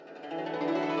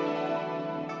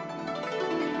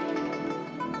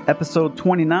episode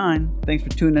 29. Thanks for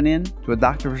tuning in to a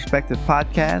Doctor Perspective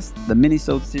podcast, the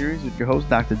mini-sode series with your host,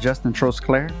 Dr. Justin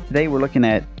Trosclair. Today, we're looking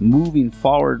at moving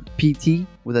forward PT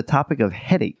with a topic of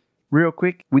headache. Real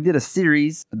quick, we did a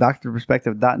series,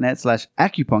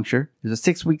 drperspective.net/acupuncture. There's a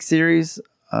 6-week series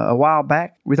a while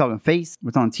back. We're talking face,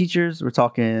 we're talking teachers, we're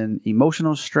talking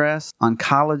emotional stress,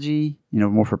 oncology,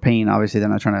 more for pain. Obviously, they're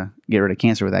not trying to get rid of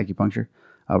cancer with acupuncture.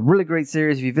 A really great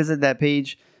series. If you visit that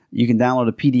page, you can download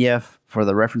a PDF for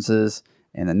the references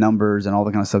and the numbers and all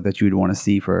the kind of stuff that you would want to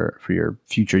see for your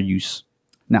future use.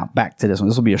 Now, back to this one.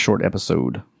 This will be a short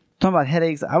episode. Talking about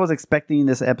headaches, I was expecting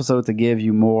this episode to give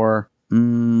you more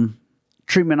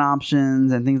treatment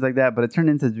options and things like that, but it turned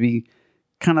into be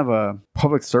kind of a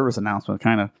public service announcement,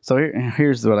 kind of. So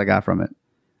here's what I got from it.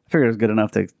 I figured it was good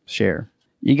enough to share.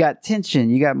 You got tension,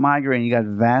 you got migraine, you got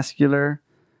vascular.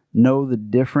 Know the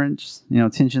difference.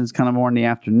 Tension's kind of more in the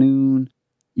afternoon.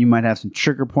 You might have some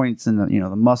trigger points in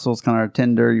the muscles kind of are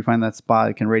tender. You find that spot,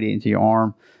 it can radiate into your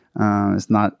arm. It's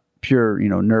not pure,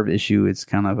 nerve issue. It's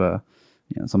kind of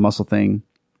it's a muscle thing.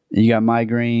 You got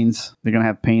migraines. They're going to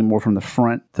have pain more from the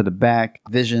front to the back,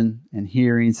 vision and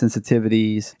hearing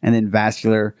sensitivities, and then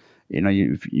vascular.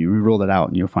 You ruled it out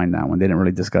and you'll find that one. They didn't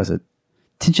really discuss it.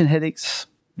 Tension headaches.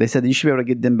 They said that you should be able to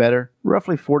get them better.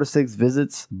 Roughly 4 to 6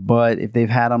 visits. But if they've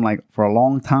had them for a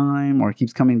long time or it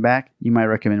keeps coming back, you might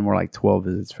recommend more like 12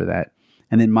 visits for that.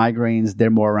 And then migraines, they're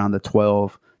more around the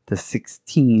 12 to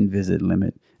 16 visit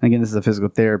limit. And again, this is a physical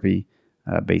therapy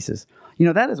basis.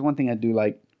 That is one thing I do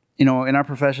like. In our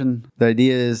profession, the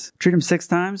idea is treat them 6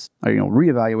 times or,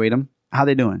 reevaluate them. How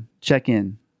they doing? Check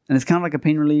in. And it's kind of like a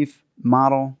pain relief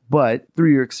model, but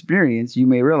through your experience, you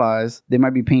may realize they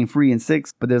might be pain-free in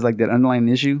 6, but there's that underlying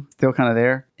issue still kind of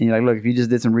there. And you're like, look, if you just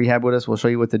did some rehab with us, we'll show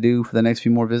you what to do for the next few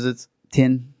more visits,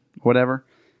 10, whatever,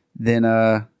 then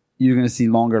you're going to see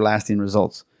longer lasting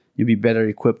results. You'll be better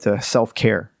equipped to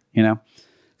self-care, because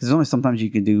there's only sometimes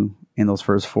you can do in those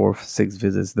first 4 or 6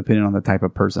 visits, depending on the type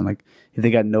of person. Like if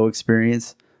they got no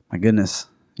experience, my goodness,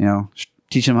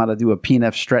 teach them how to do a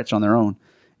PNF stretch on their own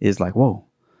is like, whoa,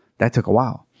 that took a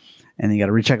while. And then you got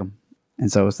to recheck them. And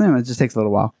so it just takes a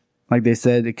little while. Like they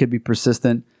said, it could be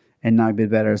persistent and not get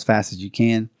better as fast as you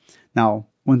can. Now,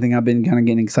 one thing I've been kind of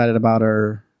getting excited about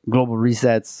are global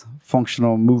resets,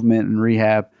 functional movement and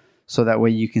rehab. So that way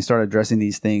you can start addressing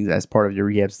these things as part of your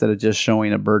rehab instead of just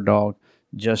showing a bird dog,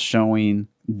 just showing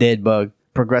dead bug,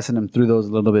 progressing them through those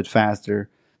a little bit faster,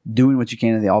 doing what you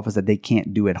can in the office that they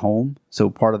can't do at home.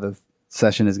 So part of the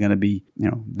session is going to be,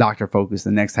 doctor focused.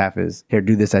 The next half is, here,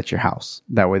 do this at your house.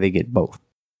 That way they get both.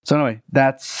 So anyway,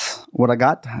 that's what I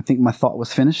got. I think my thought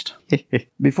was finished.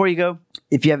 Before you go,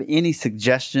 if you have any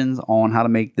suggestions on how to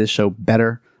make this show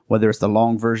better, whether it's the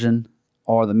long version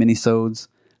or the mini-sodes,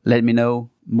 let me know.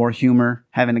 More humor,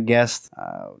 having a guest.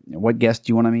 What guest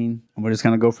do you want to mean? And we're just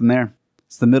going to go from there.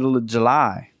 It's the middle of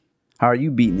July. How are you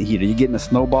beating the heat? Are you getting a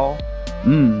snowball?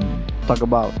 Talk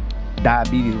about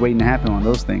diabetes waiting to happen on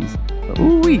those things.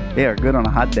 Ooh-wee, they are good on a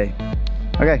hot day.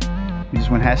 Okay, we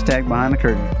just went # behind the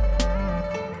curtain.